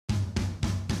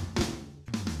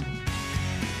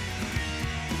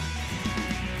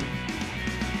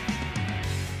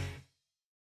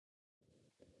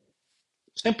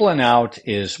Simple and Out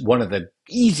is one of the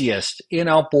easiest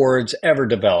in-out boards ever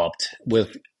developed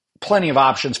with plenty of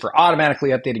options for automatically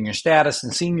updating your status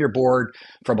and seeing your board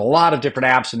from a lot of different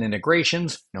apps and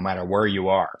integrations, no matter where you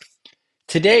are.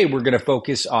 Today, we're going to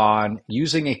focus on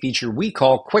using a feature we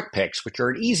call Quick Picks, which are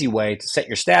an easy way to set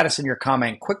your status and your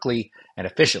comment quickly and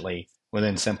efficiently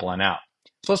within Simple and Out.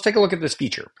 So let's take a look at this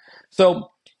feature.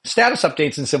 So status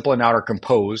updates in Simple and Out are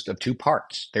composed of two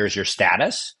parts. There's your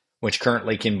status, which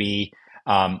currently can be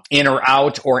in or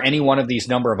out or any one of these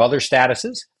number of other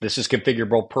statuses. This is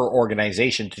configurable per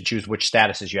organization to choose which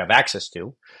statuses you have access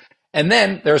to. And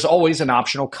then there's always an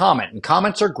optional comment. And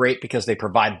comments are great because they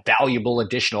provide valuable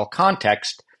additional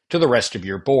context to the rest of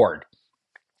your board.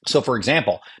 So for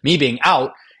example, me being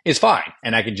out is fine.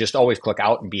 And I can just always click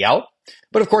out and be out.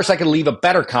 But of course, I can leave a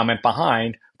better comment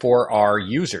behind for our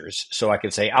users. So I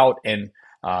can say out and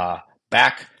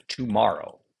back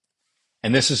tomorrow.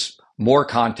 And this is more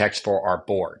context for our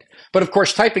board. But of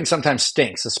course, typing sometimes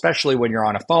stinks, especially when you're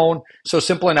on a phone. So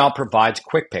Simple and Out provides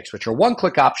Quick Picks, which are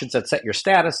one-click options that set your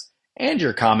status and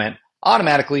your comment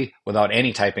automatically without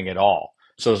any typing at all.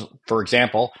 So for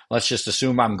example, let's just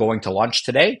assume I'm going to lunch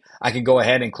today. I can go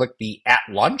ahead and click the at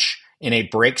lunch in a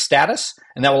break status,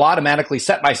 and that will automatically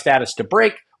set my status to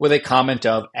break with a comment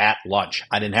of at lunch.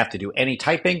 I didn't have to do any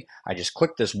typing. I just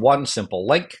clicked this one simple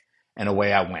link and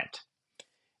away I went.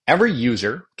 Every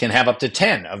user can have up to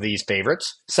 10 of these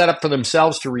favorites set up for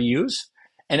themselves to reuse,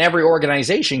 and every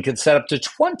organization can set up to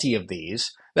 20 of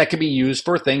these that can be used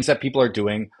for things that people are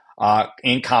doing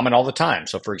in common all the time.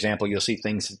 So for example, you'll see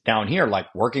things down here like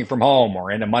working from home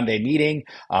or in a Monday meeting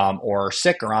or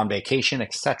sick or on vacation,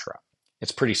 etc.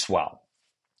 It's pretty swell.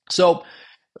 So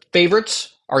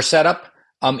favorites are set up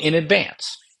in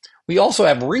advance. We also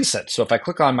have recents. So if I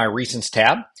click on my recents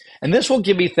tab, and this will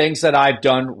give me things that I've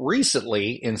done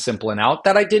recently in Simple and Out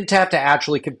that I didn't have to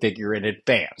actually configure in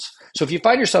advance. So if you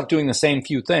find yourself doing the same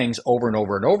few things over and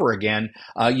over and over again,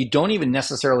 you don't even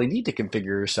necessarily need to configure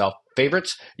yourself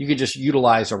favorites. You can just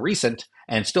utilize a recent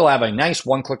and still have a nice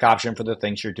one-click option for the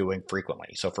things you're doing frequently.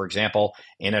 So for example,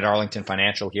 in at Arlington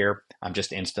Financial here, I'm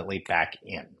just instantly back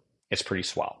in. It's pretty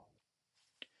swell.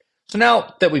 So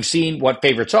now that we've seen what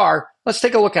favorites are, let's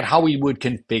take a look at how we would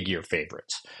configure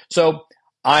favorites. So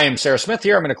I am Sarah Smith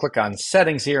here. I'm going to click on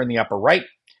settings here in the upper right.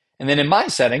 And then in my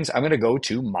settings, I'm going to go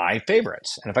to my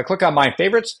favorites. And if I click on my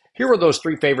favorites, here are those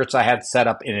 3 favorites I had set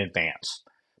up in advance.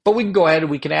 But we can go ahead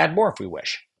and we can add more if we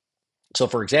wish. So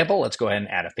for example, let's go ahead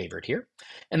and add a favorite here.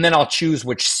 And then I'll choose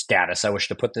which status I wish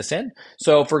to put this in.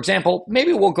 So for example,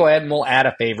 maybe we'll go ahead and we'll add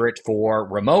a favorite for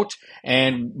remote.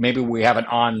 And maybe we have an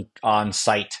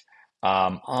on-site,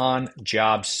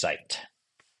 on-job site.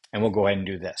 And we'll go ahead and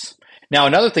do this. Now,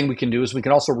 another thing we can do is we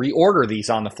can also reorder these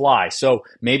on the fly. So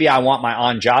maybe I want my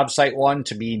on-job site one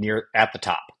to be near at the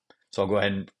top. So I'll go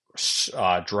ahead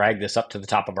and drag this up to the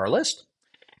top of our list.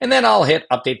 And then I'll hit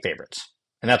Update Favorites.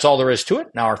 And that's all there is to it.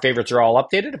 Now our favorites are all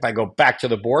updated. If I go back to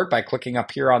the board by clicking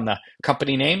up here on the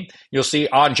company name, you'll see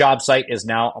on-job site is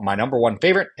now my number 1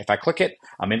 favorite. If I click it,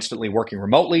 I'm instantly working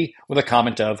remotely with a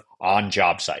comment of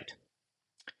on-job site.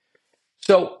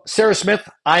 So Sarah Smith,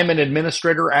 I'm an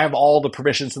administrator. I have all the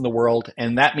permissions in the world,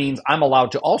 and that means I'm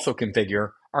allowed to also configure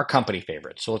our company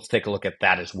favorites. So let's take a look at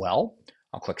that as well.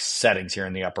 I'll click settings here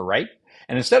in the upper right.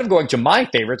 And instead of going to my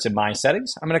favorites in my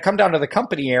settings, I'm going to come down to the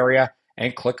company area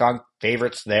and click on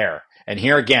favorites there. And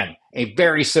here again, a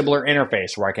very similar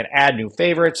interface where I can add new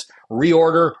favorites,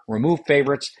 reorder, remove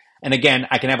favorites. And again,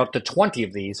 I can have up to 20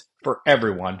 of these for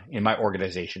everyone in my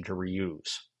organization to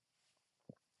reuse.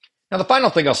 Now, the final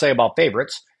thing I'll say about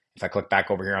favorites, if I click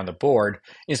back over here on the board,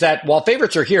 is that while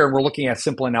favorites are here and we're looking at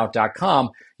simpleandout.com,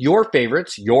 your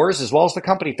favorites, yours as well as the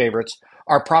company favorites,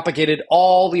 are propagated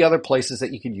all the other places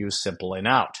that you can use Simple and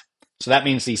Out. So that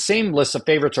means the same list of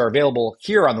favorites are available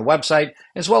here on the website,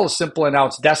 as well as Simple and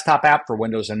Out's desktop app for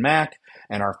Windows and Mac,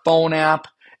 and our phone app,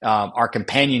 our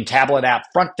companion tablet app,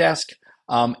 Front Desk,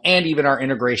 and even our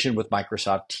integration with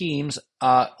Microsoft Teams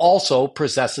also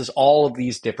possesses all of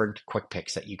these different quick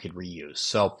picks that you could reuse.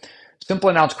 So Simple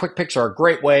and Out's quick picks are a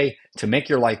great way to make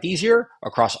your life easier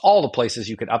across all the places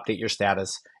you can update your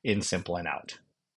status in Simple and Out.